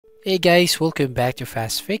Hey guys, welcome back to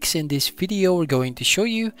Fast Fix. In this video, we're going to show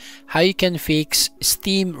you how you can fix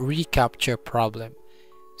Steam Recaptcha problem.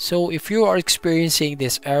 So if you are experiencing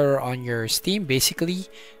this error on your Steam, basically,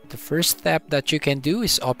 the first step that you can do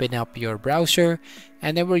is open up your browser,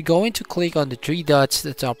 and then we're going to click on the three dots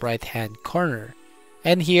at the top right hand corner.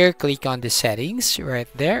 And here, click on the settings right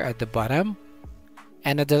there at the bottom.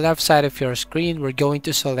 And at the left side of your screen, we're going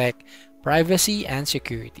to select privacy and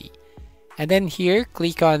security. And then here,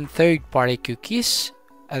 click on third-party cookies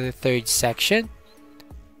at the third section.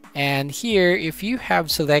 And here, if you have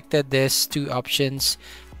selected these two options,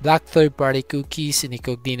 block third-party cookies in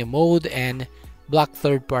incognito mode and block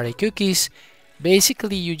third-party cookies,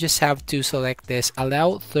 basically you just have to select this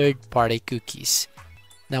allow third-party cookies.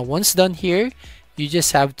 Now once done here, you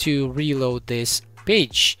just have to reload this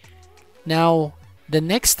page. Now the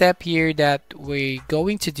next step here that we're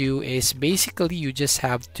going to do is basically you just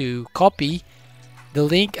have to copy the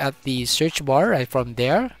link at the search bar right from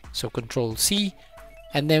there. So Control C,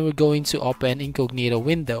 and then we're going to open incognito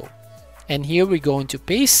window. And here we're going to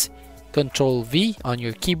paste Control V on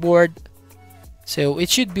your keyboard. So it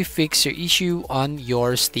should be fix your issue on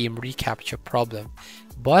your Steam Recaptcha problem.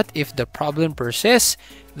 But if the problem persists,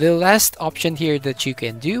 the last option here that you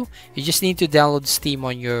can do, you just need to download Steam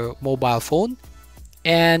on your mobile phone.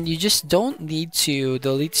 And you just don't need to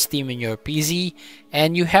delete Steam in your PC,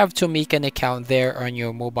 and you have to make an account there on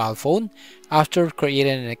your mobile phone. After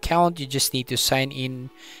creating an account, you just need to sign in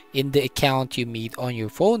the account you made on your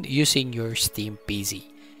phone using your Steam PC.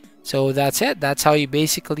 So that's it. That's how you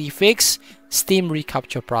basically fix Steam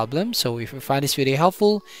Recaptcha problem. So if you find this video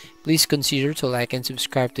helpful, please consider to like and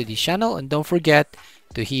subscribe to this channel, and don't forget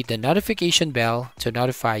to hit the notification bell to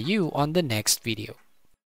notify you on the next video.